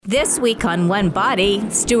This week on One Body,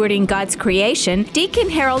 Stewarding God's Creation, Deacon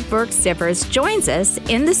Harold Burke-Sivers joins us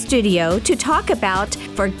in the studio to talk about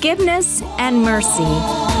forgiveness and mercy.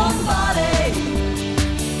 One body.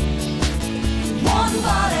 One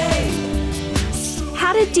body.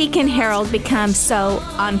 How did Deacon Harold become so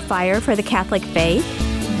on fire for the Catholic faith?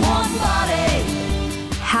 One body.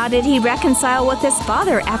 How did he reconcile with his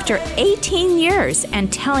father after 18 years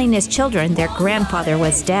and telling his children their grandfather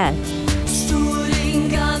was dead?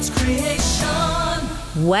 Stewarding God's creation.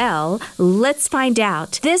 Well, let's find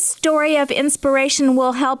out. This story of inspiration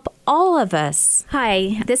will help all of us.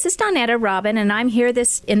 Hi, this is Donetta Robin, and I'm here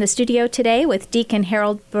in the studio today with Deacon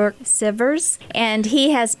Harold Burke-Sivers, and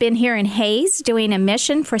he has been here in Hayes doing a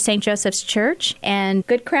mission for St. Joseph's Church, and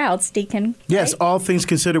good crowds, Deacon. Yes, right? all things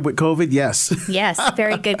considered with COVID, yes. Yes,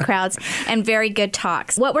 very good crowds and very good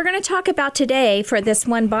talks. What we're going to talk about today for this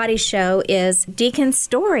One Body show is Deacon's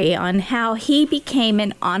story on how he became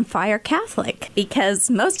an on-fire Catholic, because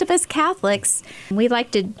most of us Catholics, we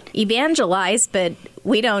like to evangelize, but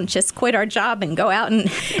we don't just quit our job and go out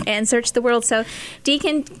and search the world. So,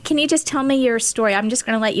 Deacon, can you just tell me your story? I'm just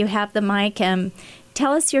going to let you have the mic.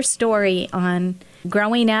 Tell us your story on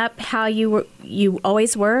growing up, how you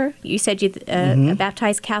always were. You said you a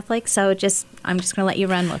baptized Catholic, so I'm just going to let you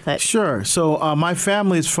run with it. Sure. So my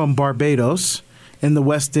family is from Barbados in the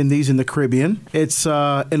West Indies in the Caribbean. It's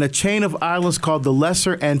in a chain of islands called the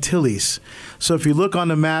Lesser Antilles. So if you look on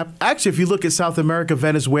the map, actually if you look at South America,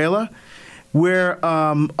 Venezuela, we're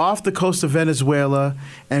off the coast of Venezuela,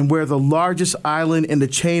 and we're the largest island in the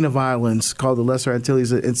chain of islands called the Lesser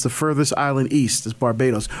Antilles. It's the furthest island east, is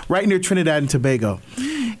Barbados, right near Trinidad and Tobago.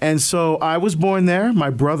 And so I was born there. My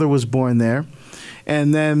brother was born there.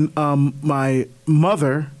 And then my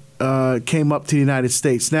mother came up to the United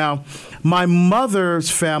States. Now, my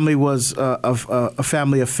mother's family was a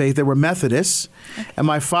family of faith. They were Methodists, and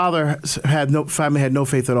my father had no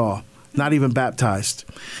faith at all, not even baptized.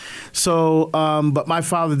 So, but my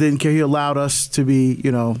father didn't care. He allowed us to be,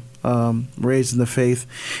 raised in the faith.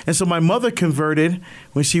 And so my mother converted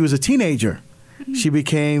when she was a teenager. She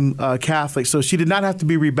became Catholic. So she did not have to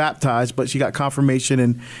be rebaptized, but she got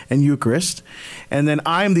confirmation and Eucharist. And then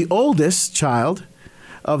I am the oldest child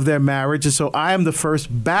of their marriage. And so I am the first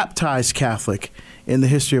baptized Catholic in the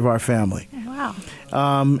history of our family. Wow.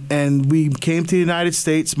 And we came to the United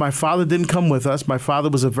States. My father didn't come with us. My father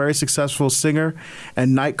was a very successful singer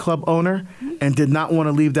and nightclub owner and did not want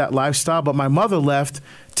to leave that lifestyle. But my mother left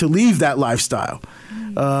to leave that lifestyle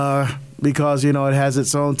because, it has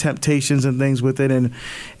its own temptations and things with it.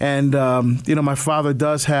 And my father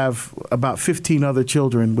does have about 15 other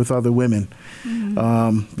children with other women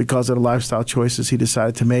because of the lifestyle choices he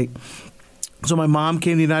decided to make. So my mom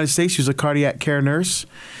came to the United States. She was a cardiac care nurse,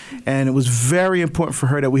 and it was very important for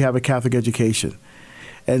her that we have a Catholic education.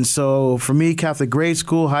 And so for me, Catholic grade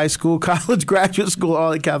school, high school, college, graduate school,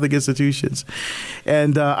 all the Catholic institutions.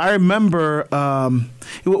 And I remember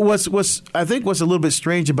what's a little bit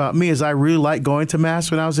strange about me is I really liked going to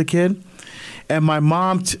Mass when I was a kid. And my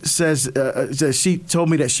mom says that she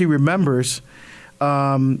told me that she remembers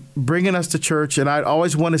bringing us to church, and I'd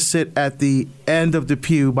always want to sit at the end of the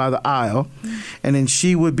pew by the aisle, and then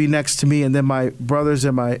she would be next to me, and then my brothers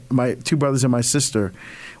and my two brothers and my sister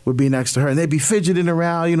would be next to her, and they'd be fidgeting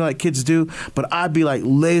around, like kids do, but I'd be like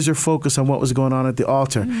laser focused on what was going on at the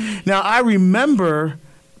altar. Now, I remember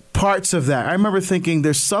parts of that. I remember thinking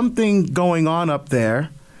there's something going on up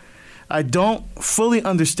there. I don't fully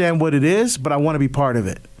understand what it is, but I want to be part of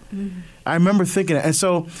it. I remember thinking it. And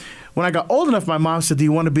so when I got old enough, my mom said, "Do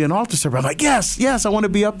you want to be an altar server?" I'm like, yes, I want to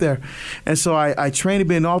be up there. And so I trained to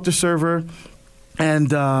be an altar server,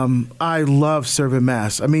 and I love serving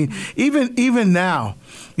Mass. I mean, even now,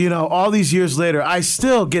 all these years later, I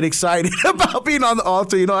still get excited about being on the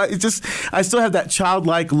altar. I still have that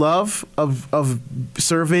childlike love of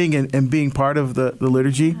serving and being part of the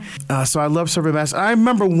liturgy. So I love serving Mass. I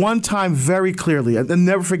remember one time very clearly, I'll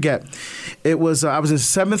never forget. It was I was in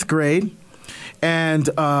 7th grade. And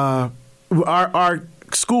our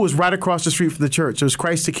school was right across the street from the church. It was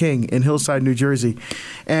Christ the King in Hillside, New Jersey.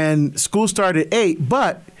 And school started at 8,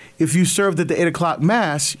 but if you served at the 8 o'clock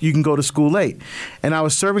Mass, you can go to school late. And I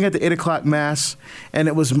was serving at the 8 o'clock Mass, and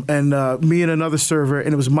it was me and another server,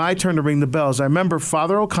 and it was my turn to ring the bells. I remember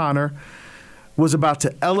Father O'Connor was about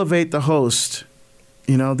to elevate the host.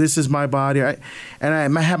 This is my body. And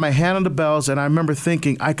I had my hand on the bells, and I remember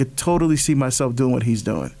thinking I could totally see myself doing what he's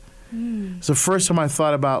doing. It's the first time I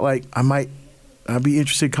thought about, I'd be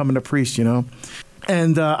interested in becoming a priest,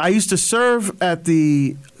 And I used to serve at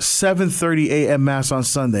the 7:30 a.m. Mass on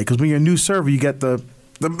Sunday, because when you're a new server, you get the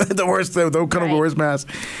the worst, the kind of the worst mass.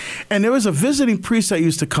 And there was a visiting priest that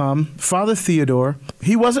used to come, Father Theodore.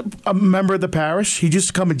 He wasn't a member of the parish. He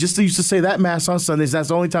just come and just used to say that mass on Sundays. That's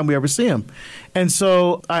the only time we ever see him. And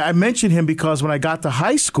so I mentioned him because when I got to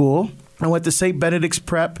high school, I went to St. Benedict's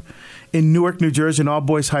Prep in Newark, New Jersey, an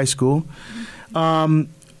all-boys high school.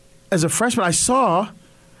 As a freshman, I saw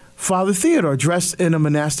Father Theodore dressed in a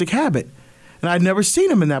monastic habit. And I'd never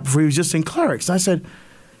seen him in that before. He was just in clerics. And I said,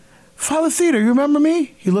 Father Theodore, you remember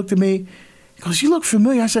me? He looked at me. He goes, you look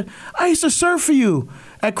familiar. I said, I used to serve for you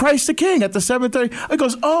at Christ the King at the 7:30. He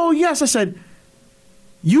goes, oh, yes. I said,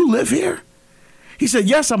 you live here? He said,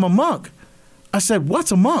 yes, I'm a monk. I said,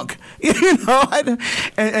 what's a monk?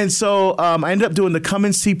 So I ended up doing the Come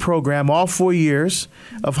and See program all 4 years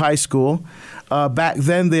of high school. Back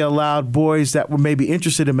then, they allowed boys that were maybe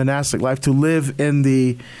interested in monastic life to live in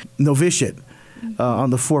the novitiate on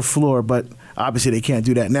the 4th floor. But obviously, they can't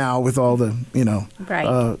do that now with all the,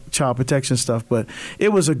 child protection stuff. But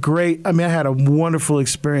it was I had a wonderful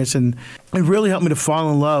experience, and it really helped me to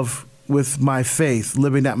fall in love with my faith,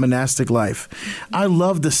 living that monastic life. I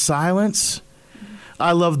love the silence.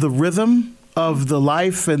 I love the rhythm of the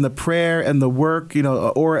life and the prayer and the work,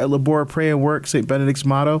 Ora et Labora, pray and work, St. Benedict's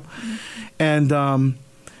motto. And, I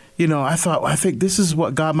think this is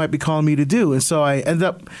what God might be calling me to do. And so I ended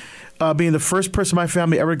up being the first person in my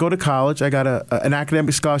family ever to go to college. I got an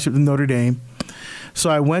academic scholarship to Notre Dame. So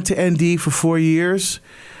I went to ND for 4 years.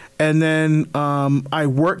 And then I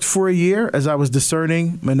worked for a year as I was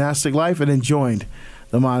discerning monastic life, and then joined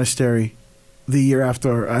the monastery the year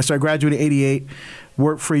after. So I graduated in 88,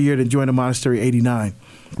 worked for a year, then joined the monastery in 89.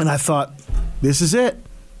 And I thought, this is it.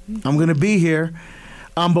 I'm going to be here.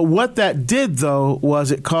 But what that did, though,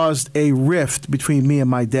 was it caused a rift between me and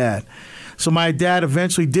my dad. So my dad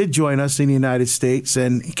eventually did join us in the United States,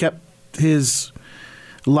 and he kept his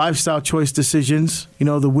lifestyle choice decisions,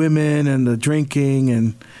 the women and the drinking,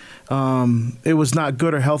 and it was not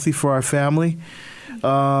good or healthy for our family.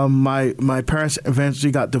 My parents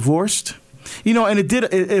eventually got divorced. And it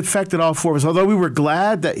affected all four of us. Although we were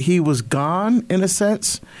glad that he was gone, in a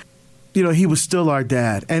sense, he was still our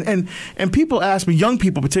dad. And people ask me, young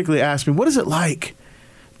people particularly ask me, what is it like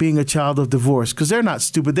being a child of divorce? Because they're not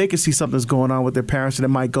stupid. They can see something's going on with their parents and it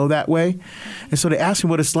might go that way. And so they ask me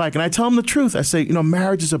what it's like. And I tell them the truth. I say,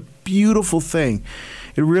 marriage is a beautiful thing.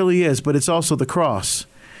 It really is. But it's also the cross.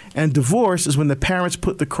 And divorce is when the parents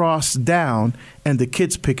put the cross down and the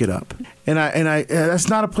kids pick it up. And I that's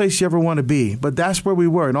not a place you ever want to be. But that's where we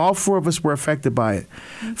were. And all four of us were affected by it.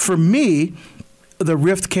 For me, the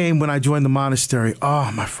rift came when I joined the monastery.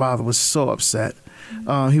 Oh, my father was so upset.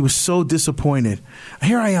 He was so disappointed.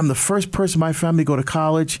 Here I am, the first person in my family to go to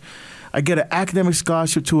college. I get an academic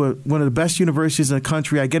scholarship to one of the best universities in the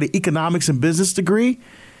country. I get an economics and business degree.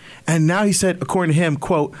 And now he said, according to him,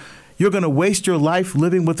 quote, you're going to waste your life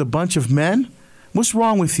living with a bunch of men? What's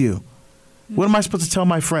wrong with you? What am I supposed to tell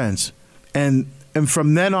my friends? And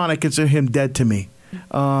from then on, I consider him dead to me.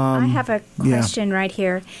 I have a question right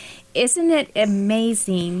here. Isn't it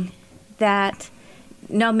amazing that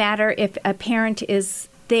no matter if a parent is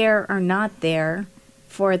there or not there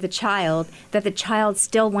for the child, that the child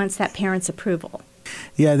still wants that parent's approval?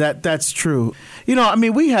 Yeah, that's true.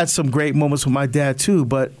 We had some great moments with my dad too,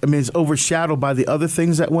 but it's overshadowed by the other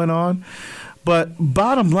things that went on. But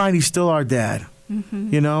bottom line, he's still our dad,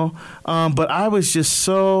 But I was just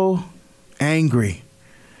so angry.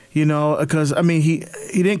 Because, he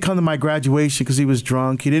didn't come to my graduation because he was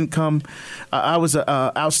drunk. He didn't come. I was an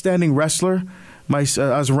outstanding wrestler. I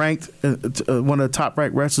was ranked one of the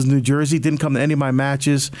top-ranked wrestlers in New Jersey. Didn't come to any of my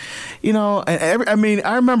matches. I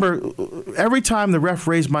remember every time the ref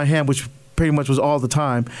raised my hand, which pretty much was all the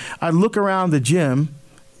time, I'd look around the gym.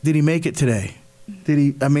 Did he make it today? Did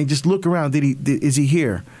he? Just look around. Is he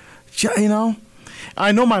here?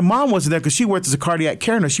 I know my mom wasn't there because she worked as a cardiac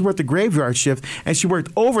care nurse. She worked the graveyard shift, and she worked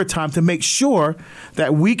overtime to make sure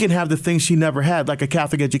that we can have the things she never had, like a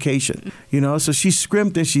Catholic education. So she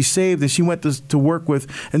scrimped and she saved, and she went to work with.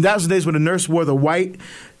 And that was the days when the nurse wore the white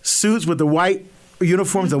suits with the white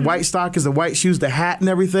uniforms, the white stockings, the white shoes, the hat and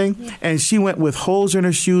everything. Yeah. And she went with holes in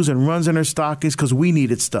her shoes and runs in her stockings because we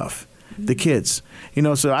needed stuff. The kids,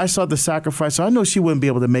 so I saw the sacrifice. So I know she wouldn't be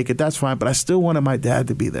able to make it. That's fine. But I still wanted my dad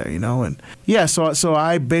to be there, And so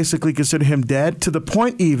I basically consider him dead, to the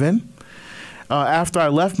point even after I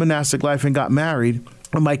left monastic life and got married,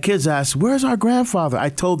 when my kids asked, where's our grandfather? I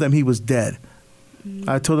told them he was dead.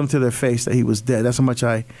 I told them to their face that he was dead. That's how much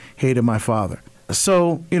I hated my father.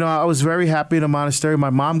 So, I was very happy in the monastery.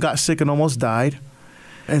 My mom got sick and almost died.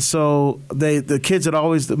 And so the kids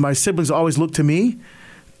my siblings always looked to me.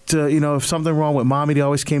 If something wrong with mommy, they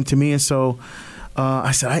always came to me. And so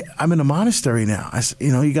I said, I'm in a monastery now. I said,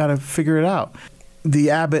 you got to figure it out.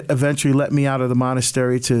 The abbot eventually let me out of the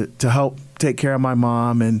monastery to help take care of my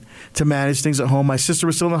mom and to manage things at home. My sister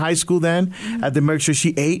was still in high school then. I had to make sure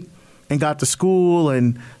she ate and got to school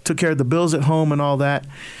and took care of the bills at home and all that.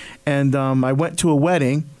 And I went to a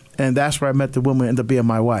wedding, and that's where I met the woman who ended up being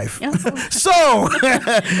my wife. Oh. So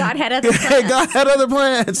God had other plans. God had other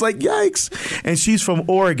plans. Like, yikes. And she's from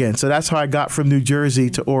Oregon. So that's how I got from New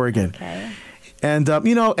Jersey to Oregon. Okay. And,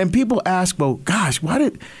 and people ask, well, gosh, why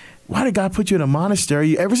did God put you in a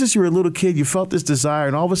monastery? Ever since you were a little kid, you felt this desire,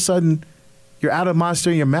 and all of a sudden, you're out of the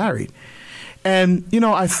monastery and you're married. And,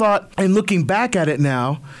 I thought, and looking back at it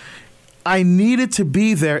now, I needed to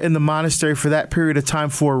be there in the monastery for that period of time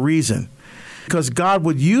for a reason. Because God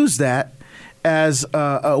would use that as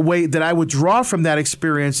a way that I would draw from that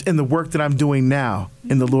experience in the work that I'm doing now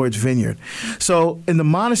in the Lord's vineyard. So in the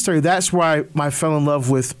monastery, that's where I fell in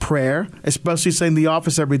love with prayer, especially saying the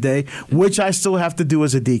office every day, which I still have to do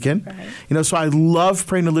as a deacon. Right. So I love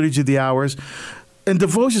praying the Liturgy of the Hours. And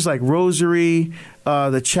devotions like Rosary,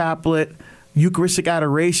 the Chaplet, Eucharistic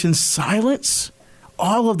Adoration, silence,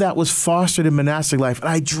 all of that was fostered in monastic life. And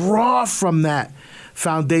I draw from that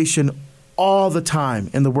foundation all the time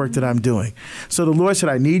in the work that I'm doing. So the Lord said,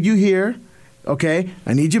 I need you here. Okay,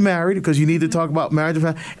 I need you married because you need to talk about marriage.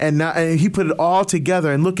 And he put it all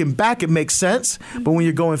together. And looking back, it makes sense. But when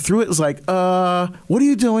you're going through it, it's like, what are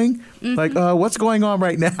you doing? Mm-hmm. Like, what's going on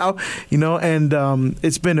right now? And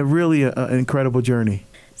it's been a really an incredible journey.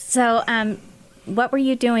 So, what were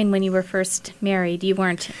you doing when you were first married? You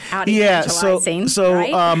weren't out evangelizing,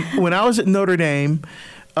 right? When I was at Notre Dame,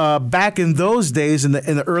 back in those days, in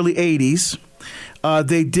the early 80s,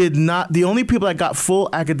 they did not. The only people that got full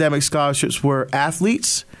academic scholarships were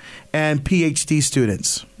athletes and PhD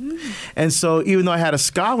students. And so even though I had a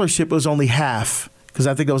scholarship, it was only half, because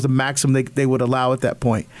I think that was the maximum they would allow at that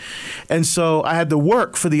point. And so I had to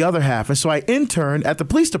work for the other half. And so I interned at the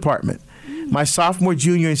police department my sophomore,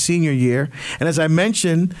 junior, and senior year. And as I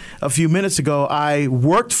mentioned a few minutes ago, I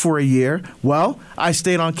worked for a year. Well, I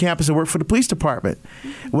stayed on campus and worked for the police department.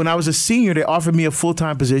 When I was a senior, they offered me a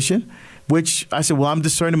full-time position, which I said, well, I'm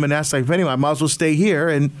discerning monastic life anyway. I might as well stay here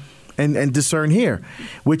and discern here,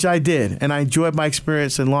 which I did. And I enjoyed my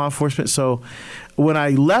experience in law enforcement. So when I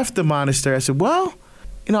left the monastery, I said, well,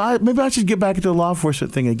 maybe I should get back into the law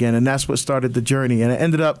enforcement thing again. And that's what started the journey. And I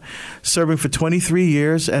ended up serving for 23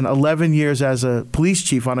 years and 11 years as a police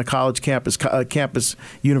chief on a college campus,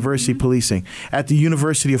 university policing at the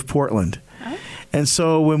University of Portland. Oh. And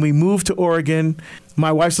so when we moved to Oregon,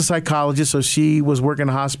 my wife's a psychologist, so she was working in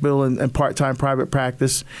a hospital and part-time private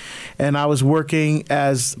practice. And I was working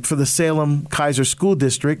for the Salem Kaiser School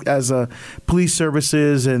District as a police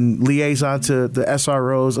services and liaison to the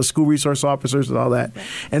SROs, the school resource officers and all that.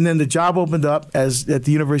 And then the job opened up at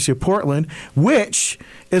the University of Portland, which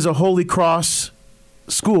is a Holy Cross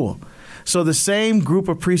school. So the same group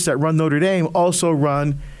of priests that run Notre Dame also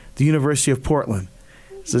run the University of Portland.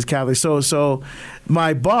 This is Catholic. So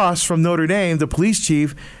my boss from Notre Dame, the police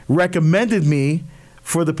chief, recommended me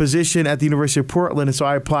for the position at the University of Portland. And so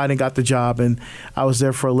I applied and got the job, and I was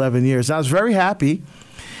there for 11 years. And I was very happy.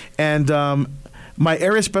 And my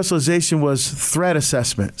area specialization was threat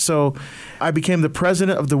assessment. So I became the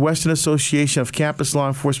president of the Western Association of Campus Law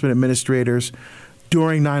Enforcement Administrators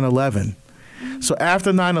during 9/11. So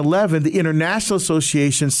after 9/11, the International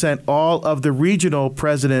Association sent all of the regional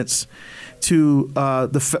presidents to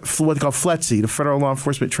what they call FLETC, the Federal Law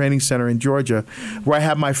Enforcement Training Center in Georgia, where I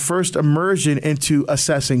had my first immersion into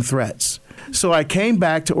assessing threats. So I came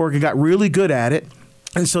back to Oregon, got really good at it,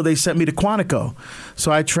 and so they sent me to Quantico.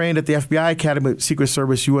 So I trained at the FBI Academy, Secret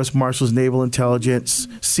Service, U.S. Marshals, Naval Intelligence,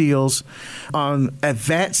 SEALs, on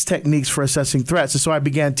advanced techniques for assessing threats. And so I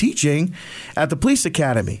began teaching at the Police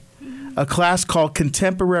Academy, a class called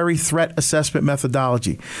Contemporary Threat Assessment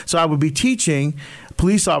Methodology. So I would be teaching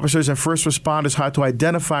police officers and first responders how to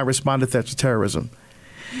identify and respond to threats of terrorism.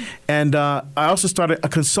 And I also started a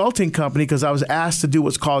consulting company because I was asked to do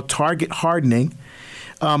what's called target hardening,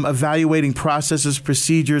 evaluating processes,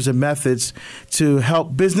 procedures, and methods to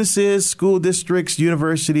help businesses, school districts,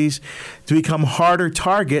 universities to become harder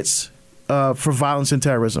targets for violence and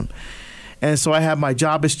terrorism. And so I had my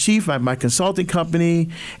job as chief, my consulting company,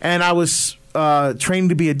 and I was trained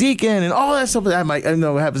to be a deacon and all that stuff. I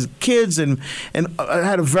have kids and I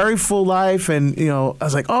had a very full life, and I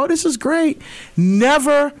was like, oh, this is great.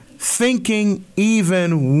 Never thinking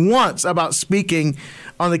even once about speaking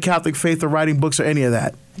on the Catholic faith or writing books or any of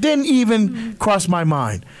that. Didn't even cross my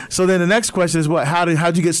mind. So then the next question is,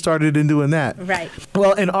 how'd you get started in doing that? Right.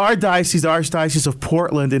 Well, in our diocese, the Archdiocese of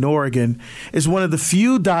Portland in Oregon is one of the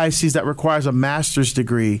few dioceses that requires a master's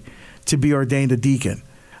degree to be ordained a deacon.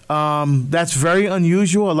 That's very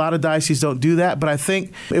unusual. A lot of dioceses don't do that, but I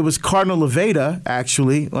think it was Cardinal Levada,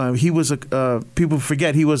 actually. He was people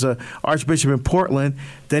forget he was a archbishop in Portland.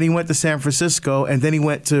 Then he went to San Francisco, and then he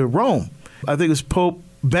went to Rome. I think it was Pope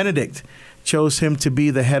Benedict chose him to be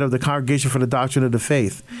the head of the Congregation for the Doctrine of the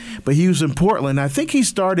Faith. But he was in Portland. I think he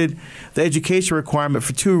started the education requirement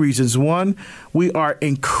for two reasons. One, we are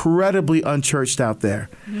incredibly unchurched out there.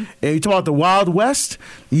 Mm-hmm. And you talk about the Wild West?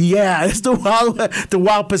 Yeah, it's the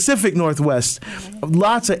wild Pacific Northwest. Mm-hmm.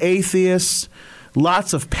 Lots of atheists,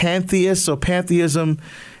 lots of pantheists. So pantheism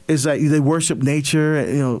is that they worship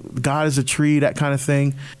nature, God is a tree, that kind of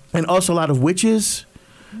thing. And also a lot of witches,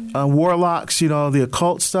 warlocks, the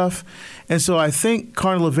occult stuff. And so I think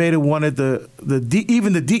Cardinal Levada wanted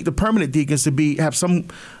the permanent deacons to have some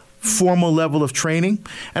formal level of training.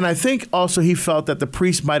 And I think also he felt that the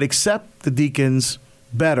priests might accept the deacons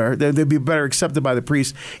better. They'd be better accepted by the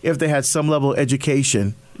priests if they had some level of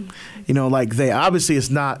education. Like obviously it's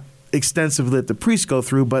not extensive that the priests go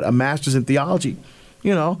through, but a master's in theology.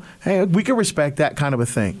 Hey, we can respect that kind of a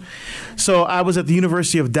thing. So I was at the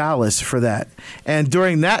University of Dallas for that. And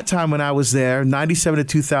during that time when I was there, 97 to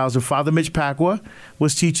 2000, Father Mitch Pacwa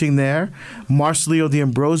was teaching there. Marcelio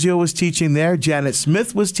D'Ambrosio was teaching there. Janet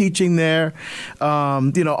Smith was teaching there.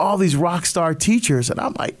 All these rock star teachers. And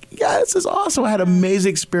I'm like, yeah, this is awesome. I had an amazing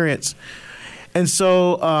experience. And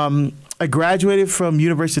so I graduated from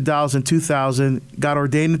University of Dallas in 2000, got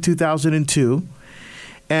ordained in 2002,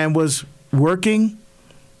 and was working.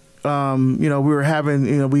 We were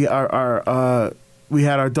having, we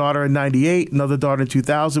had our daughter in 98, another daughter in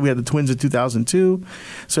 2000. We had the twins in 2002.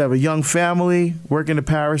 So I have a young family, work in the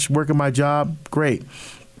parish, working my job. Great.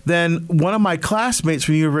 Then one of my classmates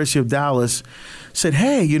from the University of Dallas said,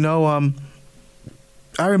 hey,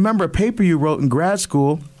 I remember a paper you wrote in grad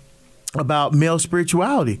school about male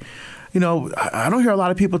spirituality. I don't hear a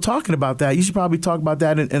lot of people talking about that. You should probably talk about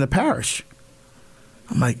that in a parish.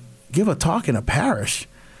 I'm like, give a talk in a parish?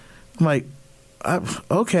 I'm like,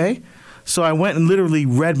 okay. So I went and literally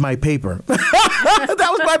read my paper. That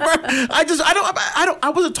was my birth. I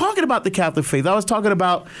wasn't talking about the Catholic faith. I was talking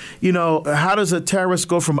about, how does a terrorist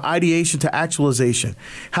go from ideation to actualization?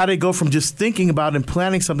 How do they go from just thinking about and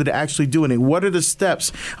planning something to actually doing it? What are the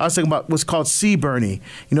steps? I was talking about what's called sea burning,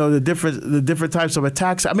 the different types of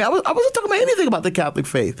attacks. I mean, I wasn't talking about anything about the Catholic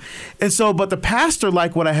faith. And so, but the pastor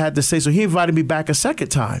liked what I had to say, so he invited me back a second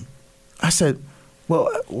time. I said, well,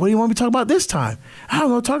 what do you want me to talk about this time? I don't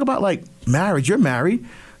know. Talk about like marriage. You're married.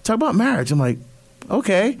 Talk about marriage. I'm like,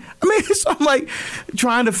 okay. So I'm like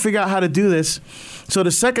trying to figure out how to do this. So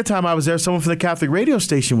the second time I was there, someone from the Catholic radio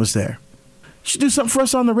station was there. You should do something for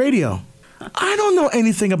us on the radio. I don't know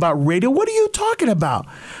anything about radio. What are you talking about?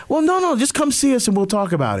 Well, no, just come see us and we'll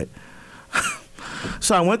talk about it.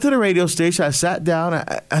 So I went to the radio station. I sat down.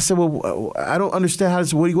 I said, well, I don't understand how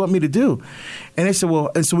this. What do you want me to do? And they said,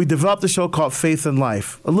 well, and so we developed a show called Faith and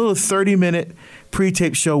Life, a little 30-minute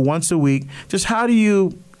pre-tape show once a week. Just how do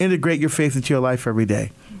you integrate your faith into your life every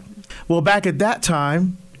day? Well, back at that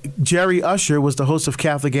time, Jerry Usher was the host of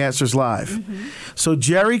Catholic Answers Live. Mm-hmm. So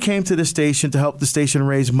Jerry came to the station to help the station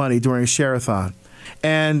raise money during a share-a-thon.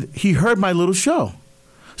 And he heard my little show.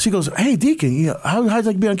 So he goes, hey, Deacon, how'd you like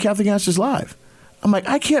to be on Catholic Answers Live? I'm like,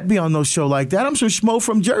 I can't be on no show like that. I'm some schmo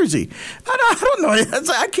from Jersey. I don't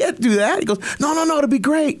know. I can't do that. He goes, no, it'll be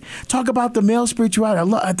great. Talk about the male spirituality. I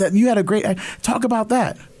love that. You had a great, talk about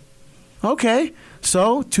that. Okay.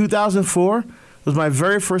 So 2004 was my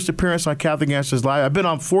very first appearance on Catholic Answers Live. I've been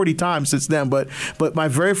on 40 times since then, but my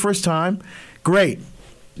very first time, great.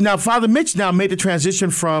 Now, Father Mitch now made the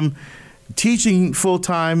transition from teaching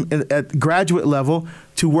full-time at graduate level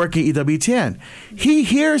to working at EWTN. He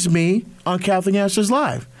hears me on Catholic Answers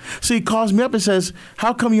Live. So he calls me up and says,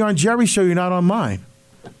 how come you're on Jerry's show, you're not on mine?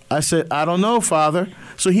 I said, I don't know, Father.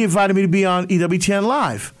 So he invited me to be on EWTN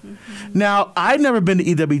Live. Mm-hmm. Now, I'd never been to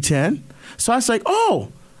EWTN, so I was like,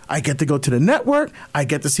 oh, I get to go to the network. I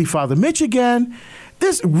get to see Father Mitch again.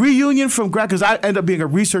 This reunion from grad, because I ended up being a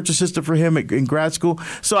research assistant for him in grad school.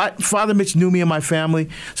 So Father Mitch knew me and my family.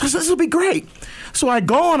 So I said, this will be great. So I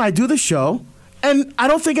go and I do the show, and I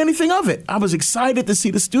don't think anything of it. I was excited to see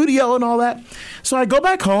the studio and all that. So I go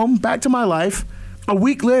back home, back to my life. A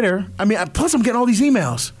week later, plus I'm getting all these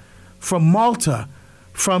emails from Malta,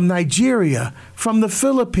 from Nigeria, from the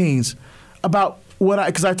Philippines about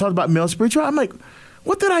because I talked about male spirituality. I'm like,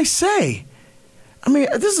 what did I say? I mean,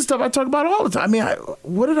 this is stuff I talk about all the time. I mean,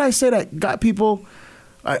 what did I say that got people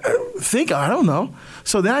think? I don't know.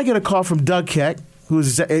 So then I get a call from Doug Keck, who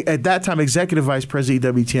was at that time Executive Vice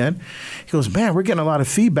President EWTN. He goes, man, we're getting a lot of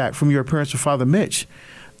feedback from your appearance with Father Mitch.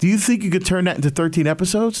 Do you think you could turn that into 13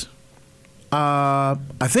 episodes? I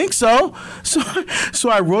think so. So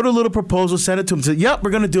I wrote a little proposal, sent it to him, said, yep,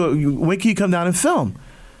 we're going to do it. When can you come down and film?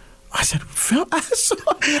 I said, film?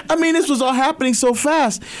 I mean, this was all happening so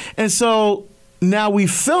fast. And so now we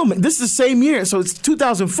film it. This is the same year. So it's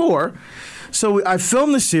 2004. So I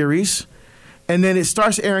filmed the series, and then it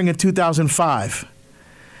starts airing in 2005.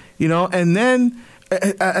 You know, and then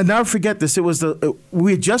I never forget this. It was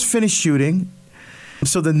we had just finished shooting.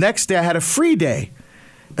 So the next day I had a free day.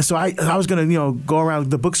 So I was going to, go around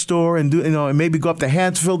the bookstore and do, and maybe go up to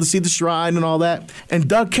Hansfield to see the shrine and all that. And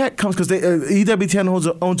Doug Keck comes because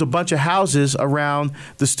EWTN owns a bunch of houses around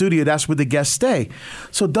the studio. That's where the guests stay.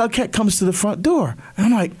 So Doug Keck comes to the front door. And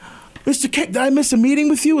I'm like, Mr. Keck, did I miss a meeting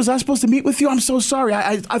with you? Was I supposed to meet with you? I'm so sorry.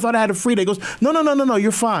 I thought I had a free day. He goes, no,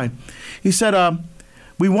 you're fine. He said,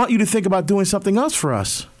 we want you to think about doing something else for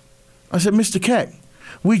us. I said, Mr. Keck,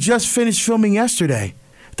 we just finished filming yesterday.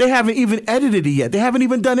 They haven't even edited it yet. They haven't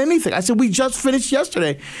even done anything. I said, we just finished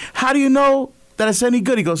yesterday. How do you know that it's any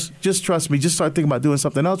good? He goes, just trust me. Just start thinking about doing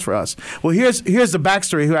something else for us. Well, here's the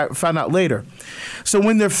backstory who I found out later. So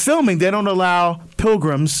when they're filming, they don't allow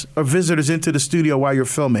pilgrims or visitors into the studio while you're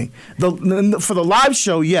filming. For the live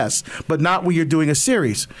show, yes, but not when you're doing a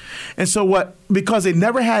series. And so because they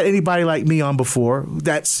never had anybody like me on before,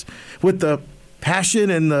 that's with the passion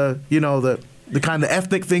and the kind of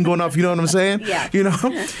ethnic thing going off, you know what I'm saying? Yeah.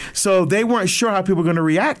 So they weren't sure how people were going to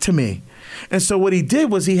react to me. And so what he did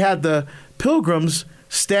was he had the pilgrims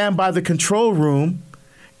stand by the control room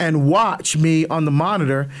and watch me on the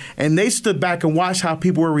monitor, and they stood back and watched how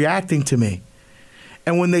people were reacting to me.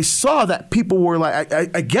 And when they saw that people were like,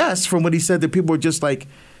 I guess from what he said, that people were just like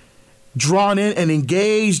drawn in and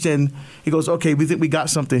engaged, and he goes, okay, we think we got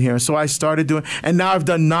something here. So I started doing, and now I've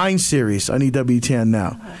done 9 series on EWTN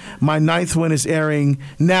now. My 9th one is airing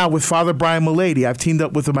now with Father Brian Mullady. I've teamed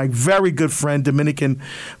up with my very good friend, Dominican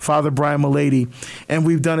Father Brian Mullady, and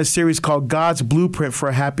we've done a series called God's Blueprint for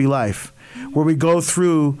a Happy Life, where we go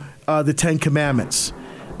through the 10 Commandments.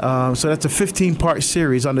 So that's a 15-part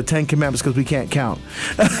series on the 10 Commandments because we can't count.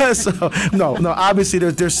 So no. Obviously,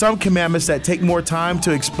 there's some commandments that take more time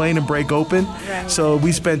to explain and break open. Right. So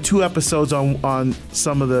we spend 2 episodes on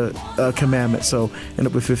some of the commandments. So end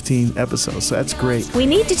up with 15 episodes. So that's great. We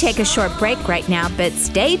need to take a short break right now, but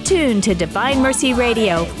stay tuned to Divine Mercy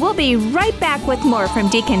Radio. We'll be right back with more from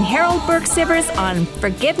Deacon Harold Burke-Sivers on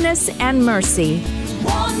forgiveness and mercy.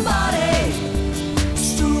 One body,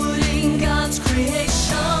 stewarding God's creation.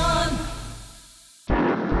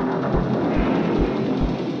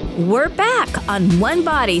 We're back on One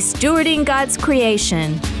Body, Stewarding God's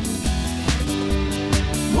Creation.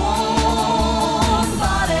 One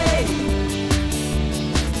body,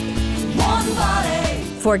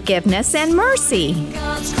 Forgiveness and mercy.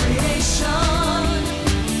 God's creation.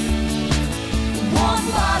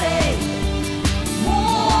 One body,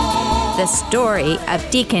 The story of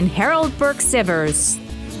Deacon Harold Burke-Sivers.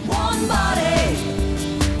 one body,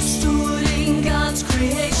 stewarding God's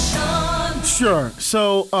creation. Sure.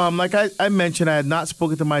 So, like I mentioned, I had not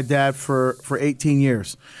spoken to my dad for 18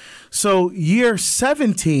 years. So, year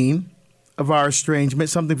 17 of our estrangement,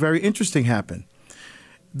 something very interesting happened.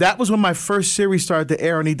 That was when my first series started to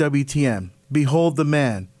air on EWTN, Behold the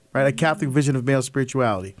Man, right? A Catholic vision of male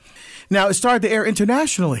spirituality. Now, it started to air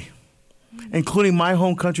internationally, including my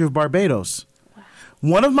home country of Barbados.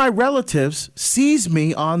 One of my relatives sees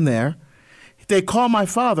me on there. They call my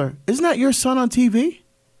father, isn't that your son on TV?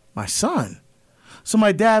 My son. So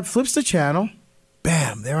my dad flips the channel.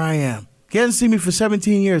 Bam, there I am. He hasn't seen me for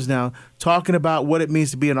 17 years now, talking about what it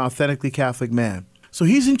means to be an authentically Catholic man. So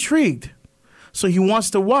he's intrigued. So he wants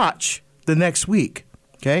to watch the next week,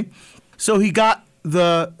 okay? So he got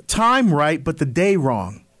the time right, but the day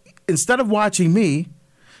wrong. Instead of watching me,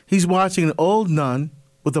 he's watching an old nun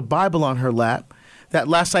with a Bible on her lap that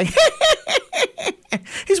laughs like,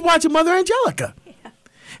 he's watching Mother Angelica. Yeah.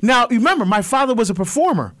 Now, remember, my father was a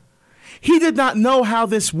performer. He did not know how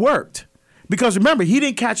this worked because, remember, he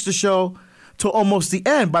didn't catch the show till almost the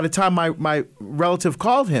end by the time my relative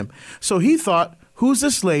called him. So he thought, who's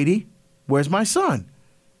this lady? Where's my son?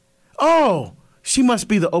 Oh, she must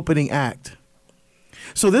be the opening act.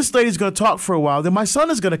 So this lady's going to talk for a while, then my son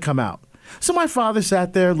is going to come out. So my father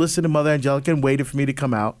sat there, listened to Mother Angelica, and waited for me to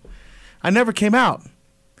come out. I never came out,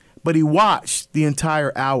 but he watched the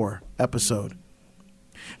entire hour episode.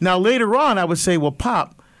 Now, later on, I would say, well,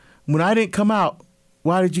 Pop, when I didn't come out,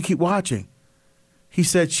 why did you keep watching? He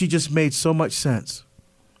said, she just made so much sense.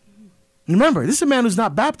 Remember, this is a man who's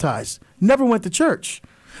not baptized, never went to church.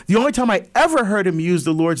 The only time I ever heard him use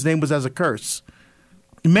the Lord's name was as a curse.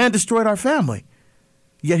 The man destroyed our family,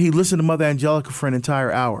 yet he listened to Mother Angelica for an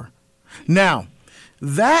entire hour. Now,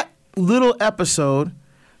 that little episode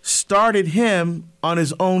started him on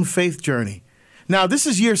his own faith journey. Now, this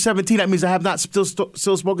is year 17. That means I have not still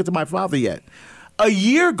spoken to my father yet. A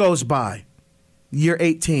year goes by, year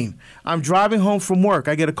 18. I'm driving home from work.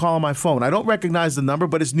 I get a call on my phone. I don't recognize the number,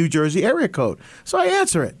 but it's New Jersey area code. So I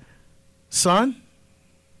answer it. Son?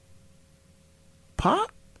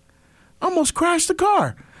 Pop? Almost crashed the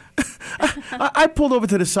car. I pulled over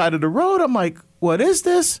to the side of the road. I'm like, what is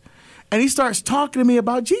this? And he starts talking to me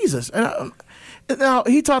about Jesus. And now,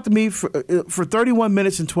 he talked to me for 31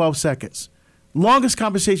 minutes and 12 seconds. Longest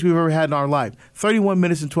conversation we've ever had in our life. 31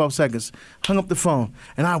 minutes and 12 seconds. Hung up the phone,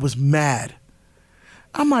 and I was mad.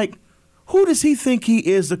 I'm like, who does he think he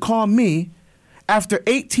is to call me after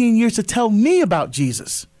 18 years to tell me about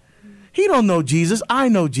Jesus? He don't know Jesus. I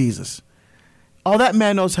know Jesus. All that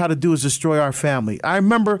man knows how to do is destroy our family. I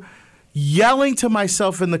remember yelling to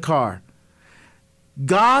myself in the car,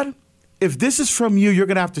 God, if this is from you, you're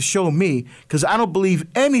going to have to show me, because I don't believe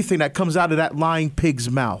anything that comes out of that lying pig's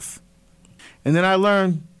mouth. And then I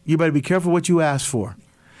learned, you better be careful what you ask for.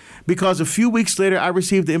 Because a few weeks later, I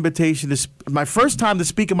received the invitation to my first time to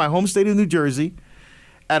speak in my home state of New Jersey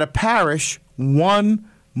at a parish 1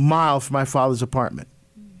 mile from my father's apartment.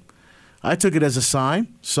 I took it as a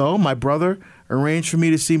sign. So my brother arranged for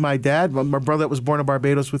me to see my dad, my brother that was born in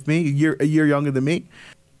Barbados with me, a year younger than me.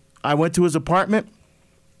 I went to his apartment.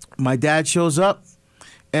 My dad shows up,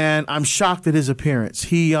 and I'm shocked at his appearance.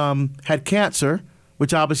 He had cancer,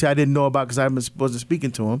 which obviously I didn't know about because I wasn't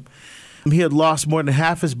speaking to him. He had lost more than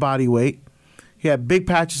half his body weight. He had big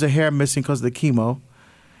patches of hair missing because of the chemo.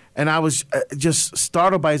 And I was just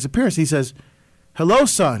startled by his appearance. He says, hello,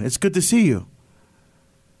 son. It's good to see you.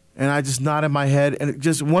 And I just nodded my head. And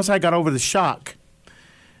just once I got over the shock,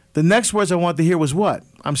 the next words I wanted to hear was what?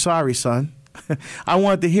 I'm sorry, son. I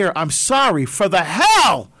wanted to hear, I'm sorry for the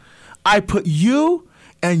hell I put you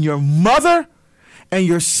and your mother and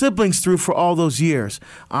your siblings through for all those years.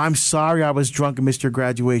 I'm sorry I was drunk and missed your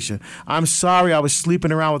graduation. I'm sorry I was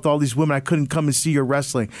sleeping around with all these women. I couldn't come and see your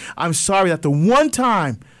wrestling. I'm sorry that the one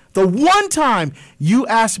time you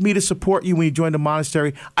asked me to support you when you joined the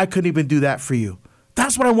monastery, I couldn't even do that for you.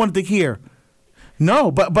 That's what I wanted to hear.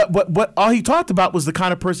 No, but all he talked about was the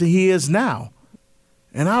kind of person he is now.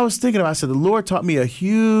 And I was thinking about, I said, the Lord taught me a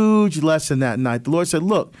huge lesson that night. The Lord said,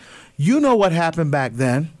 look, you know what happened back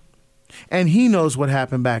then. And he knows what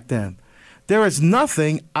happened back then. There is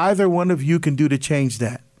nothing either one of you can do to change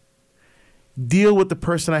that. Deal with the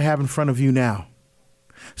person I have in front of you now.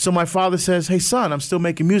 So my father says, hey, son, I'm still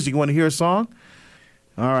making music. You want to hear a song?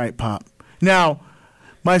 All right, Pop. Now,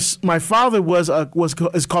 my father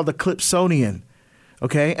is called a calypsonian,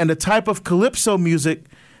 okay? And the type of calypso music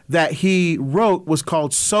that he wrote was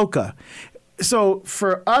called soca. So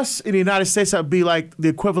for us in the United States, that would be like the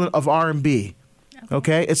equivalent of R&B.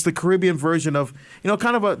 Okay, it's the Caribbean version of,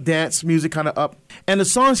 kind of a dance music, kind of up. And the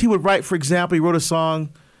songs he would write, for example, he wrote a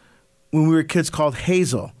song when we were kids called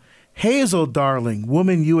Hazel. Hazel, darling,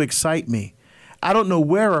 woman, you excite me. I don't know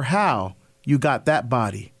where or how you got that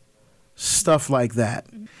body. Stuff like that.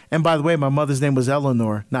 And by the way, my mother's name was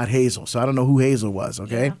Eleanor, not Hazel. So I don't know who Hazel was,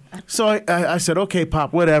 okay? Yeah. So I said, okay,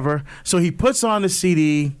 Pop, whatever. So he puts on the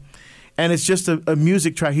CD, and it's just a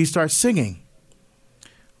music track. He starts singing.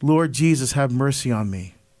 Lord Jesus, have mercy on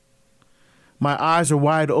me. My eyes are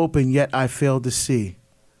wide open, yet I fail to see.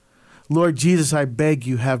 Lord Jesus, I beg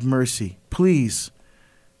you, have mercy. Please,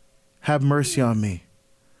 have mercy on me.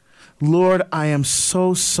 Lord, I am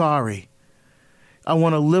so sorry. I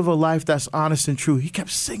want to live a life that's honest and true. He kept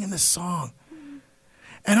singing this song.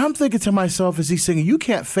 And I'm thinking to myself as he's singing, you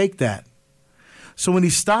can't fake that. So when he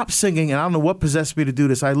stopped singing, and I don't know what possessed me to do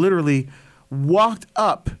this, I literally walked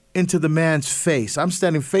up into the man's face. I'm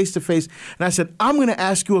standing face to face, and I said, I'm going to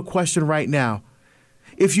ask you a question right now.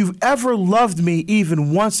 If you've ever loved me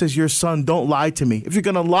even once as your son, don't lie to me. If you're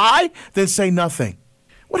going to lie, then say nothing.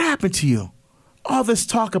 What happened to you? All this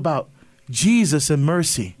talk about Jesus and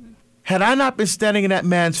mercy. Had I not been standing in that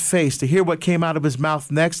man's face to hear what came out of his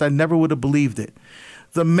mouth next, I never would have believed it.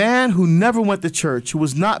 The man who never went to church, who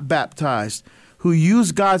was not baptized, who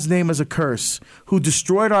used God's name as a curse, who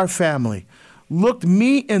destroyed our family, looked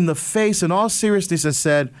me in the face in all seriousness and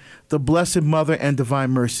said, the Blessed Mother and Divine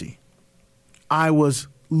Mercy. I was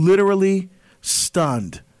literally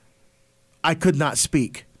stunned. I could not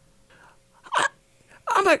speak.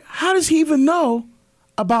 I'm like, how does he even know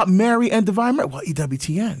about Mary and Divine Mercy. Well,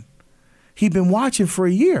 EWTN. He'd been watching for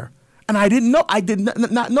a year. And I didn't know. I did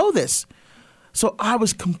not know this. So I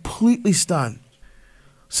was completely stunned.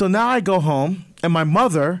 So now I go home, and my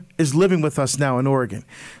mother is living with us now in Oregon.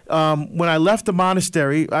 When I left the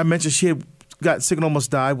monastery, I mentioned she had got sick and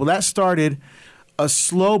almost died. Well, that started a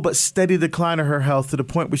slow but steady decline of her health to the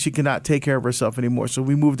point where she could not take care of herself anymore. So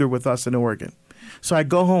we moved her with us in Oregon. So I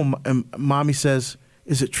go home, and Mommy says,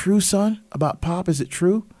 "Is it true, son, about Pop? Is it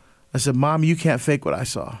true?" I said, "Mom, you can't fake what I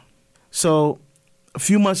saw." So a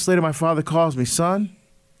few months later, my father calls me, "Son,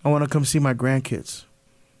 I want to come see my grandkids."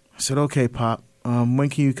 I said, "Okay, Pop. When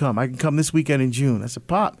can you come?" "I can come this weekend in June." I said,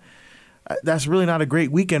 "Pop, that's really not a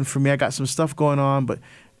great weekend for me. I got some stuff going on." But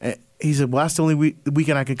he said, "Well, that's the only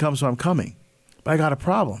weekend I can come, so I'm coming. But I got a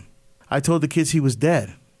problem." I told the kids he was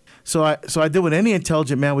dead. So I did what any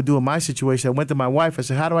intelligent man would do in my situation. I went to my wife. I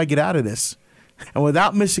said, "How do I get out of this?" And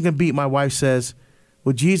without missing a beat, my wife says,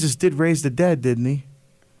 "Well, Jesus did raise the dead, didn't he?"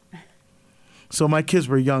 So my kids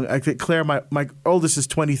were young. I think Claire, my oldest, is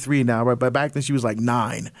 23 now, right? But back then she was like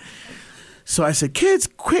 9. So I said, "Kids,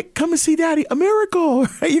 quick, come and see Daddy. A miracle.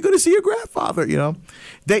 You're going to see your grandfather," you know.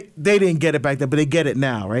 They didn't get it back then, but they get it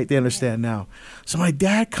now, right? They understand now. So my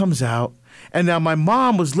dad comes out, and now my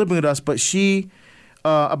mom was living with us, but she,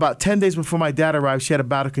 about 10 days before my dad arrived, she had a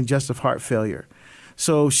bout of congestive heart failure.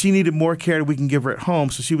 So she needed more care than we can give her at home,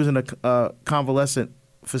 so she was in a convalescent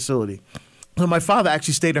facility. So my father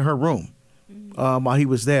actually stayed in her room while he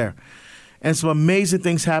was there. And some amazing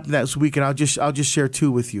things happened that week, and I'll just share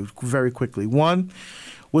 2 with you very quickly. One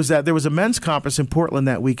was that there was a men's conference in Portland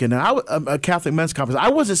that weekend, and a Catholic men's conference. I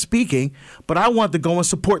wasn't speaking, but I wanted to go and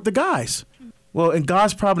support the guys. Well, in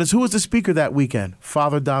God's providence, who was the speaker that weekend?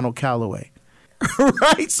 Father Donald Calloway.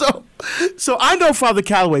 Right? So I know Father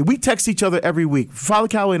Calloway. We text each other every week. Father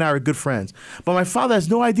Calloway and I are good friends. But my father has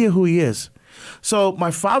no idea who he is. So my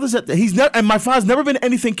father's and my father's never been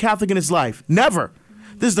anything Catholic in his life. Never.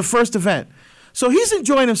 This is the first event. So he's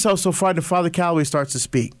enjoying himself so far that Father Calloway starts to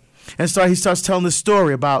speak. And he starts telling this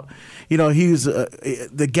story about, he was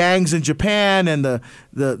the gangs in Japan and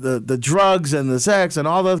the drugs and the sex and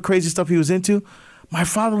all the crazy stuff he was into. My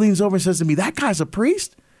father leans over and says to me, "That guy's a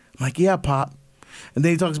priest?" I'm like, "Yeah, Pop." And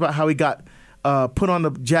then he talks about how he got put on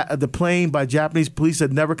the plane by Japanese police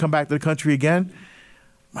that never come back to the country again.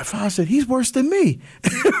 My father said, "He's worse than me."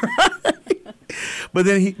 But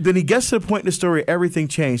then he gets to the point in the story, everything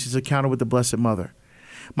changed. His encounter with the Blessed Mother.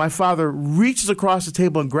 My father reaches across the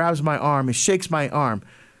table and grabs my arm and shakes my arm.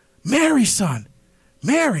 "Mary, son,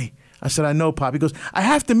 Mary." I said, "I know, Pop." He goes, "I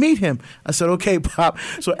have to meet him." I said, "Okay, Pop."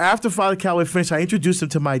 So after Father Calloway finished, I introduced him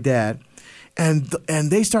to my dad, and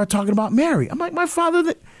they started talking about Mary. I'm like, my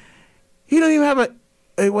father, he don't even have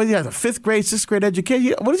a 5th grade, 6th grade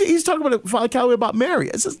education. What is it? He's talking about Father Calloway about Mary.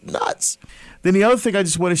 It's just nuts. Then the other thing I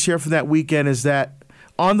just want to share from that weekend is that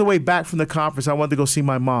on the way back from the conference, I wanted to go see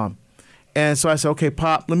my mom. And so I said, "Okay,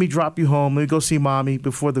 Pop, let me drop you home. Let me go see Mommy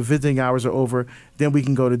before the visiting hours are over. Then we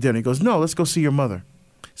can go to dinner." He goes, "No, let's go see your mother."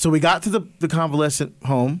 So we got to the convalescent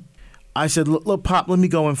home. I said, look, Pop, let me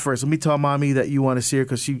go in first. Let me tell Mommy that you want to see her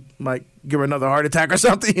because she might give her another heart attack or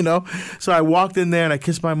something, you know. So I walked in there and I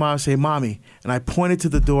kissed my mom and said, "Mommy." And I pointed to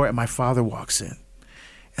the door and my father walks in.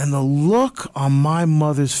 And the look on my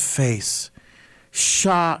mother's face,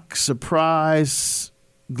 shock, surprise,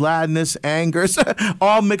 gladness, anger,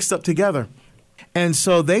 all mixed up together. And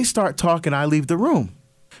so they start talking. I leave the room.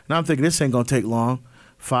 And I'm thinking, this ain't going to take long.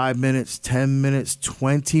 5 minutes, 10 minutes,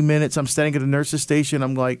 20 minutes. I'm standing at the nurse's station.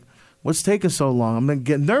 I'm like, what's taking so long? I'm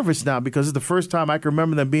getting nervous now because it's the first time I can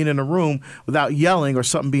remember them being in a room without yelling or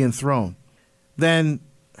something being thrown. Then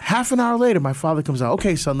half an hour later, my father comes out.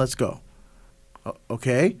 "Okay, son, let's go."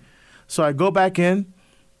 Okay. So I go back in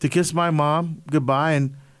to kiss my mom goodbye,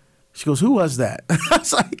 and she goes, "Who was that?" I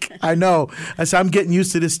was like, "I know." I said, "I'm getting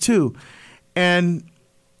used to this too." And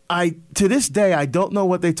to this day, I don't know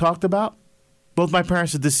what they talked about. Both my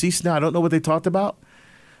parents are deceased now. I don't know what they talked about.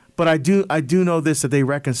 But I do know this, that they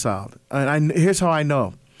reconciled. And here's how I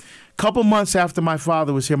know. A couple months after my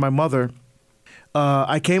father was here, my mother,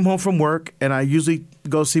 I came home from work, and I usually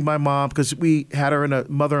go see my mom because we had her in a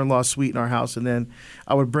mother-in-law suite in our house, and then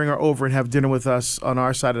I would bring her over and have dinner with us on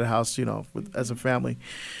our side of the house, as a family.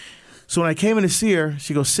 So when I came in to see her,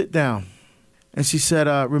 she goes, "Sit down." And she said,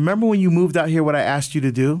 "Remember when you moved out here what I asked you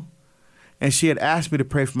to do?" And she had asked me to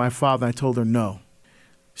pray for my father, and I told her no.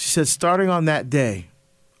 She said, "Starting on that day,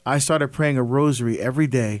 I started praying a rosary every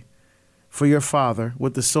day for your father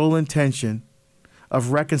with the sole intention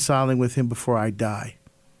of reconciling with him before I die."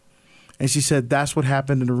 And she said, that's what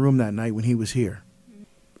happened in the room that night when he was here.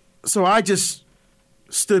 So I just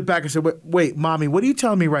stood back and said, wait, Mommy, what are you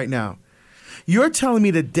telling me right now? You're telling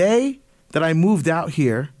me the day that I moved out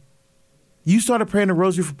here, you started praying the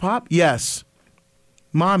rosary for Pop? Yes.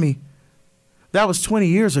 Mommy, that was 20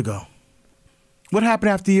 years ago. What happened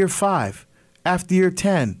after year 5? After year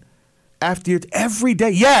 10? After year... Every day?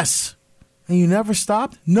 Yes. And you never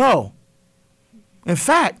stopped? No. In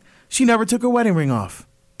fact, she never took her wedding ring off.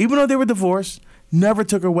 Even though they were divorced, never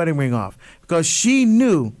took her wedding ring off. Because she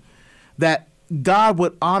knew that God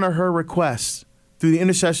would honor her requests through the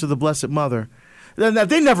intercession of the Blessed Mother. Now,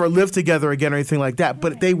 they never lived together again or anything like that,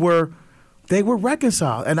 but they were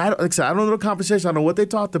reconciled. And like I said, I don't know the conversation. I don't know what they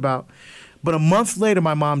talked about. But a month later,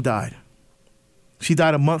 my mom died. She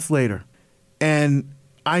died a month later. And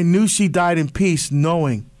I knew she died in peace,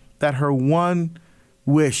 knowing that her one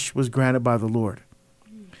wish was granted by the Lord.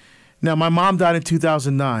 Now, my mom died in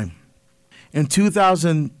 2009. In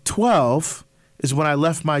 2012 is when I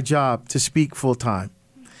left my job to speak full time.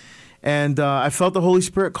 And I felt the Holy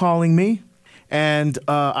Spirit calling me. And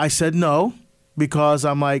I said no, because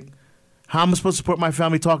I'm like, how am I supposed to support my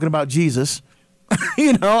family talking about Jesus?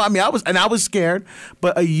 I was scared.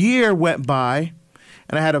 But a year went by,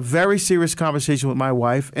 and I had a very serious conversation with my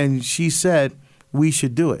wife, and she said, we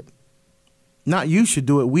should do it. Not you should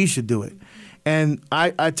do it, we should do it. And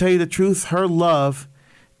I tell you the truth, her love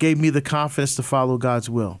gave me the confidence to follow God's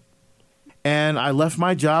will. And I left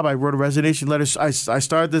my job. I wrote a resignation letter. I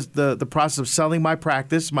started the process of selling my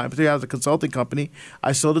practice. I was a consulting company.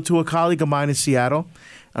 I sold it to a colleague of mine in Seattle.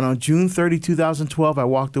 And on June 30, 2012, I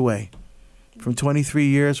walked away from 23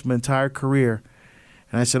 years, from my entire career.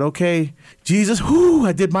 And I said, okay, Jesus,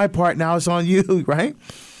 I did my part. Now it's on you, right?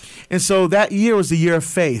 And so that year was the year of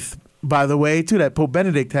faith, by the way, too, that Pope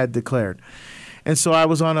Benedict had declared. And so I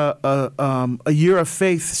was on a year of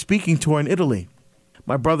faith speaking tour in Italy.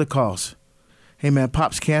 My brother calls. Hey, man,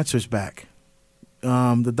 Pop's cancer's back.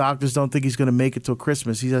 The doctors don't think he's going to make it till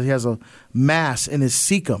Christmas. He has a mass in his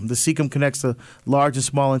cecum. The cecum connects the large and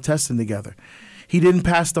small intestine together. He didn't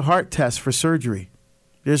pass the heart test for surgery.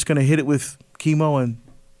 They're just going to hit it with chemo, and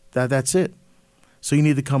that's it. So you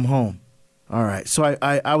need to come home. All right. So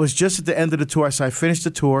I was just at the end of the tour, so I finished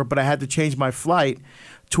the tour, but I had to change my flight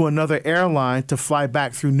to another airline to fly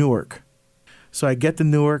back through Newark. So I get to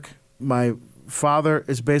Newark. My father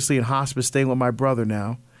is basically in hospice, staying with my brother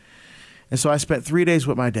now. And so I spent 3 days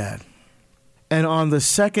with my dad. And on the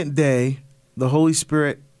second day, the Holy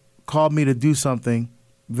Spirit called me to do something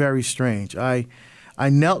very strange. I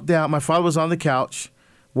knelt down. My father was on the couch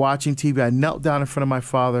watching TV. I knelt down in front of my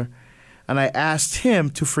father, and I asked him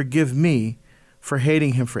to forgive me for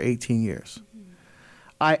hating him for 18 years.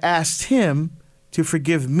 I asked him to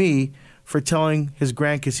forgive me for telling his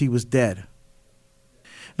grandkids he was dead.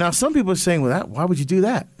 Now, some people are saying, well, why would you do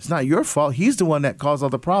that? It's not your fault. He's the one that caused all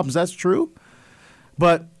the problems. That's true.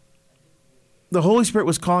 But the Holy Spirit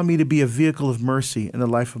was calling me to be a vehicle of mercy in the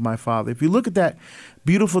life of my father. If you look at that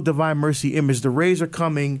beautiful divine mercy image, the rays are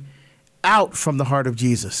coming out from the heart of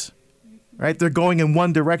Jesus, right? They're going in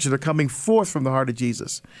one direction. They're coming forth from the heart of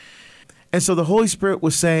Jesus. And so the Holy Spirit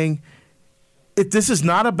was saying, this is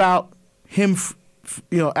not about him,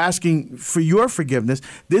 asking for your forgiveness.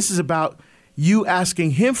 This is about you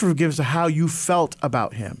asking him for forgiveness of how you felt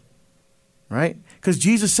about him, right? Because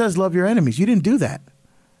Jesus says, love your enemies. You didn't do that.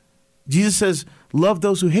 Jesus says, love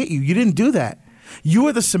those who hate you. You didn't do that. You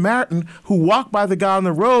were the Samaritan who walked by the guy on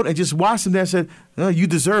the road and just watched him there and said, no, you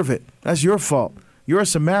deserve it. That's your fault. You're a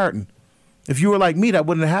Samaritan. If you were like me, that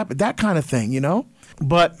wouldn't have happened. That kind of thing,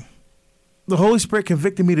 But the Holy Spirit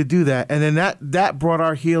convicted me to do that. And then that brought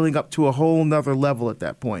our healing up to a whole nother level at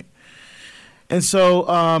that point. And so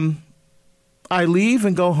I leave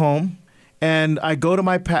and go home, and I go to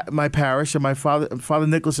my parish, and my Father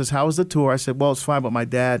Nicholas says, how was the tour? I said, well, it's fine, but my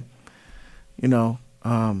dad, probably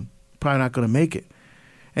not going to make it.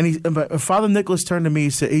 And Father Nicholas turned to me, he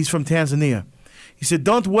said, he's from Tanzania. He said,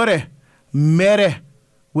 don't worry, Mere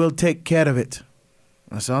will take care of it.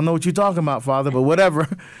 I said, I don't know what you're talking about, Father, but whatever.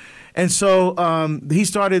 And so he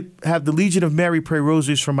started have the Legion of Mary pray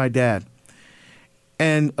rosaries for my dad.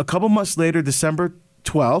 And a couple months later, December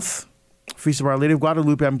 12th, Feast of Our Lady of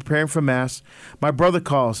Guadalupe, I'm preparing for Mass. My brother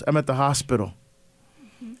calls. I'm at the hospital.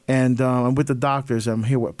 And I'm with the doctors. I'm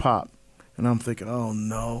here with Pop. And I'm thinking, oh,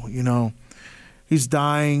 no, he's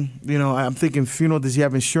dying. I'm thinking funeral. Does he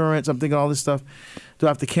have insurance? I'm thinking all this stuff. Do I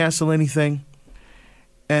have to cancel anything?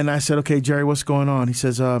 And I said, okay, Jerry, what's going on? He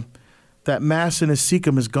says, that mass in his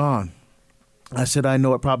cecum is gone. I said, I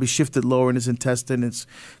know it probably shifted lower in his intestine. It's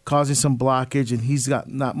causing some blockage, and he's got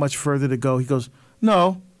not much further to go. He goes,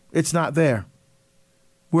 no, it's not there.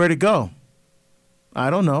 Where'd it go? I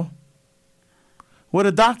don't know. What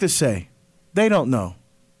do doctors say? They don't know.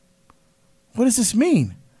 What does this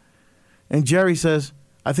mean? And Jerry says,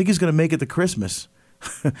 I think he's going to make it to Christmas.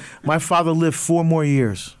 My father lived 4 more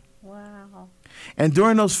years. Wow. And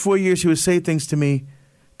during those 4 years, he would say things to me,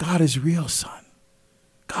 God is real, son.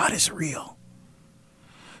 God is real.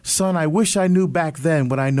 Son, I wish I knew back then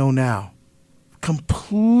what I know now.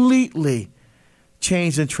 Completely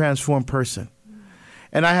changed and transformed person.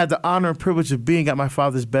 And I had the honor and privilege of being at my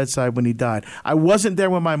father's bedside when he died. I wasn't there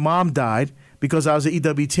when my mom died because I was at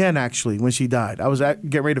EWTN actually when she died. I was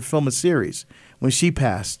getting ready to film a series when she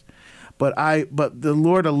passed. But the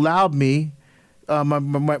Lord allowed me,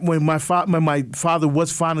 when my father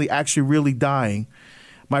was finally actually really dying,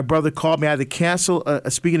 my brother called me. I had to cancel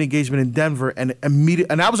a speaking engagement in Denver and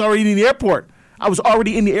I was already in the airport. I was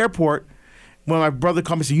already in the airport when my brother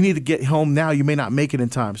called me and said, you need to get home now. You may not make it in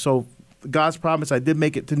time. So God's promise, I did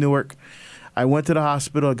make it to Newark. I went to the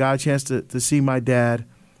hospital. I got a chance to see my dad.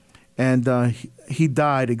 And he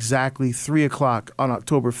died exactly 3 o'clock on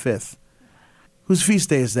October 5th. Whose feast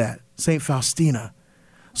day is that? St. Faustina.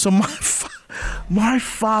 So my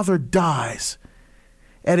father dies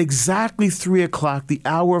at exactly 3 o'clock, the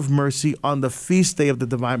hour of mercy, on the feast day of the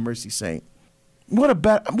Divine Mercy Saint. What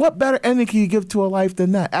better ending can you give to a life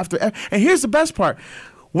than that? And here's the best part.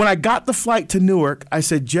 When I got the flight to Newark, I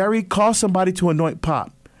said, Jerry, call somebody to anoint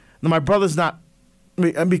Pop. Now, my brother's not,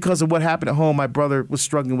 and because of what happened at home, my brother was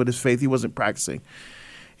struggling with his faith. He wasn't practicing.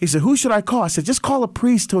 He said, who should I call? I said, just call a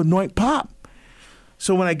priest to anoint Pop.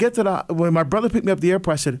 So when when my brother picked me up at the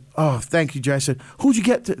airport, I said, oh, thank you, Jerry. I said, who'd you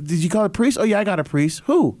get? Did you call a priest? Oh, yeah, I got a priest.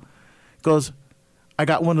 Who? He goes, I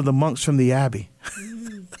got one of the monks from the Abbey.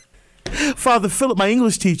 Father Philip, my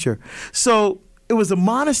English teacher. So it was a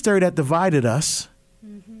monastery that divided us.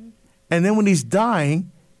 And then when he's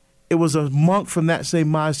dying, it was a monk from that same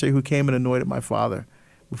monastery who came and anointed my father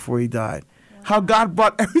before he died. Wow. How God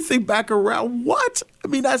brought everything back around. What? I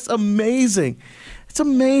mean, that's amazing. It's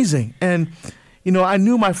amazing. And, I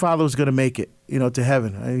knew my father was going to make it, to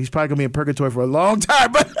heaven. He's probably going to be in purgatory for a long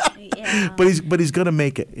time, but Yeah. but he's going to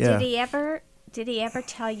make it. Yeah. Did he ever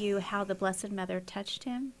tell you how the Blessed Mother touched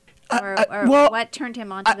him? Or what turned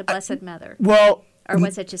him on to the Blessed Mother? Well, or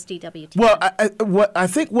was it just DWT? Well, I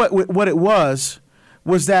think what it was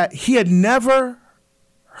that he had never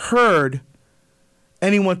heard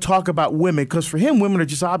anyone talk about women, because for him, women are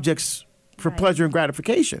just objects for pleasure and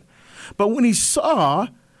gratification. But when he saw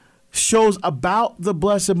shows about the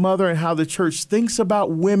Blessed Mother and how the church thinks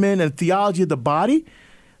about women and theology of the body,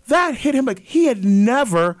 that hit him like he had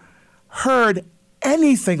never heard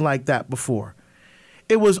anything like that before.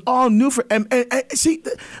 It was all new for him. And see,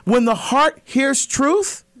 when the heart hears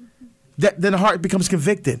truth, then the heart becomes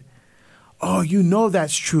convicted. Oh,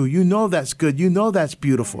 that's true. That's good. That's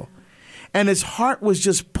beautiful. And his heart was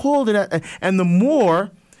just pulled in that. And the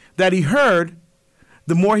more that he heard,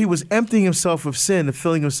 the more he was emptying himself of sin and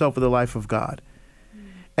filling himself with the life of God.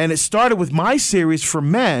 And it started with my series for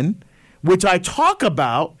men, which I talk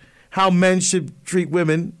about how men should treat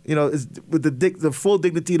women, with the full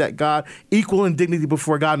dignity that God, equal in dignity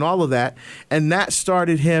before God and all of that. And that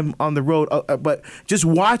started him on the road. But just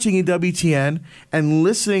watching EWTN and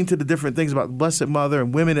listening to the different things about the Blessed Mother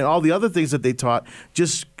and women and all the other things that they taught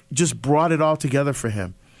just brought it all together for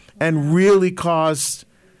him and really caused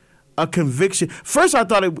a conviction. First, I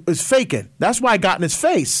thought it was faking. That's why I got in his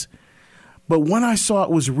face. But when I saw it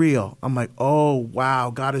was real, I'm like, oh, wow,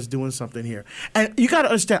 God is doing something here. And you got to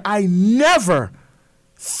understand, I never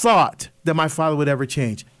thought that my father would ever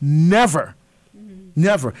change. Never.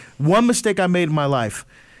 Never. One mistake I made in my life.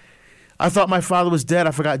 I thought my father was dead.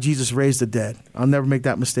 I forgot Jesus raised the dead. I'll never make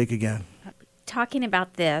that mistake again. Talking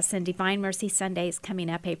about this, and Divine Mercy Sunday is coming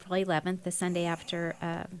up April 11th, the Sunday after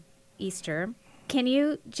Easter. Can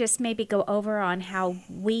you just maybe go over on how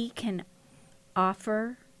we can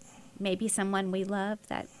offer maybe someone we love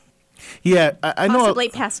that I know possibly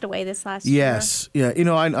passed away this last year? Yes. Yeah.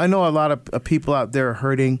 I know a lot of people out there are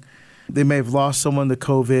hurting. They may have lost someone to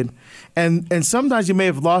COVID. And sometimes you may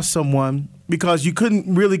have lost someone because you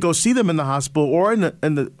couldn't really go see them in the hospital or in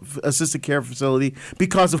the assisted care facility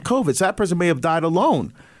because of COVID. So that person may have died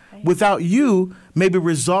alone without you maybe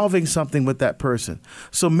resolving something with that person.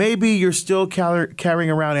 So maybe you're still carrying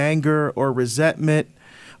around anger or resentment,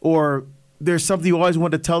 or there's something you always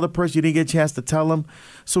wanted to tell the person, you didn't get a chance to tell them.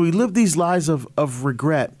 So we live these lives of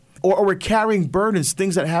regret. Or we're carrying burdens,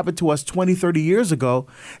 things that happened to us 20, 30 years ago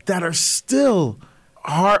that are still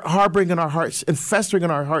harboring in our hearts and festering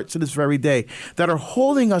in our hearts to this very day, that are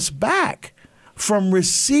holding us back from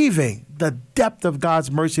receiving the depth of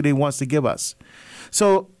God's mercy that He wants to give us.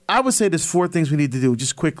 So I would say there's 4 things we need to do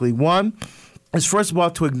just quickly. One is, first of all,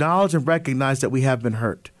 to acknowledge and recognize that we have been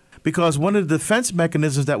hurt. Because one of the defense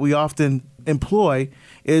mechanisms that we often employ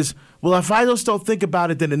is, well, if I just don't think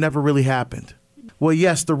about it, then it never really happened. Well,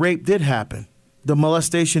 yes, the rape did happen. The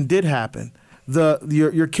molestation did happen.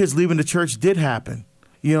 Your kids leaving the church did happen.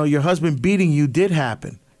 Your husband beating you did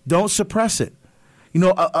happen. Don't suppress it.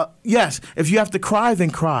 Yes, if you have to cry, then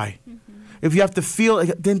cry. If you have to feel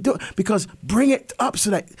it, then do it. Because bring it up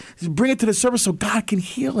bring it to the surface so God can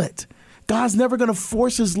heal it. God's never going to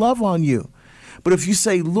force his love on you. But if you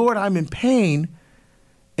say, Lord, I'm in pain,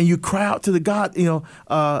 and you cry out to the God,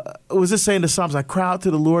 what was this saying in the Psalms? I cry out to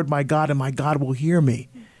the Lord, my God, and my God will hear me.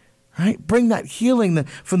 Right? Bring that healing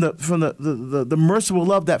from the merciful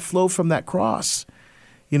love that flowed from that cross.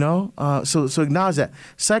 So acknowledge that.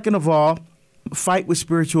 Second of all, fight with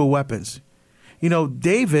spiritual weapons.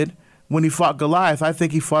 David, when he fought Goliath, I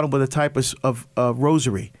think he fought him with a type of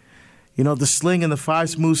rosary. The sling and the 5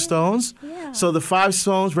 smooth stones. Yeah. So the 5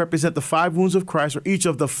 stones represent the 5 wounds of Christ, or each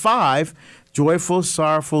of the 5 joyful,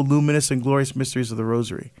 sorrowful, luminous, and glorious mysteries of the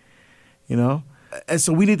rosary. And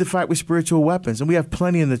so we need to fight with spiritual weapons, and we have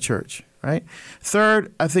plenty in the church, right?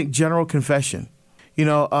 Third, I think general confession.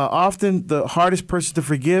 Often the hardest person to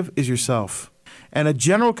forgive is yourself. And a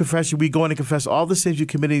general confession, we go in and confess all the sins you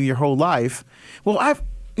committed in your whole life. Well,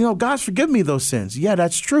 God's forgiven me those sins. Yeah,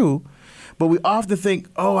 that's true. But we often think,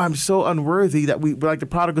 oh, I'm so unworthy, that we're like the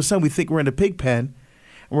prodigal son. We think we're in the pig pen,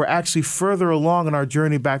 and we're actually further along in our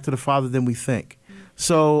journey back to the Father than we think.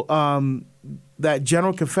 So that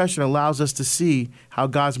general confession allows us to see how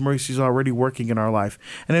God's mercy is already working in our life.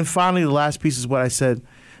 And then finally, the last piece is what I said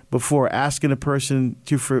before, asking a person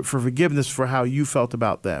for forgiveness for how you felt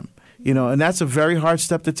about them. And that's a very hard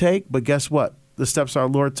step to take, but guess what? The steps our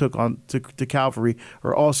Lord took to Calvary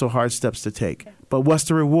are also hard steps to take. But what's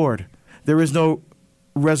the reward? There is no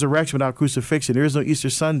resurrection without crucifixion. There is no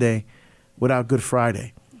Easter Sunday without Good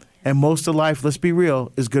Friday. And most of life, let's be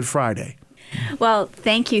real, is Good Friday. Well,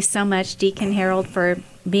 thank you so much, Deacon Harold, for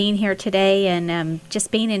being here today and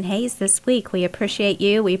just being in Hayes this week. We appreciate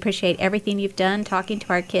you. We appreciate everything you've done, talking to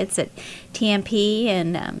our kids at TMP,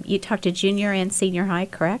 and you talked to junior and senior high,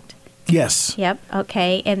 correct? Yes. Yep.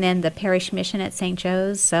 Okay. And then the parish mission at St.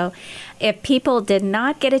 Joe's. So if people did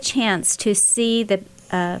not get a chance to see the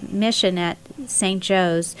mission at St.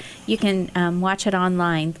 Joe's, you can watch it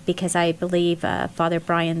online, because I believe Father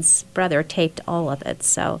Brian's brother taped all of it.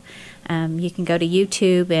 So you can go to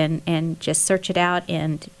YouTube and just search it out,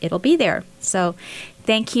 and it'll be there. So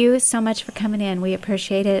thank you so much for coming in. We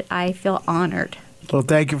appreciate it. I feel honored. Well,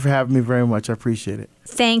 thank you for having me very much. I appreciate it.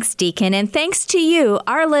 Thanks, Deacon, and thanks to you,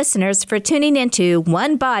 our listeners, for tuning into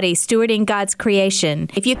One Body Stewarding God's Creation.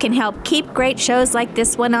 If you can help keep great shows like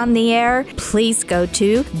this one on the air, please go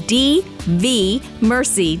to dvmercy.com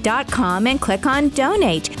and click on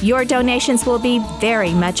Donate. Your donations will be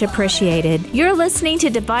very much appreciated. You're listening to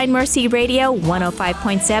Divine Mercy Radio,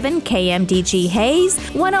 105.7 KMDG Hayes,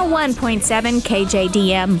 101.7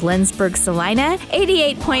 KJDM Lindsborg Salina,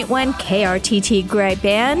 88.1 KRTT Gray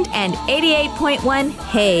Bend, and 88.1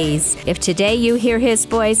 Hayes. If today you hear his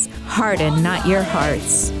voice, harden not your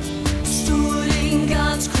hearts.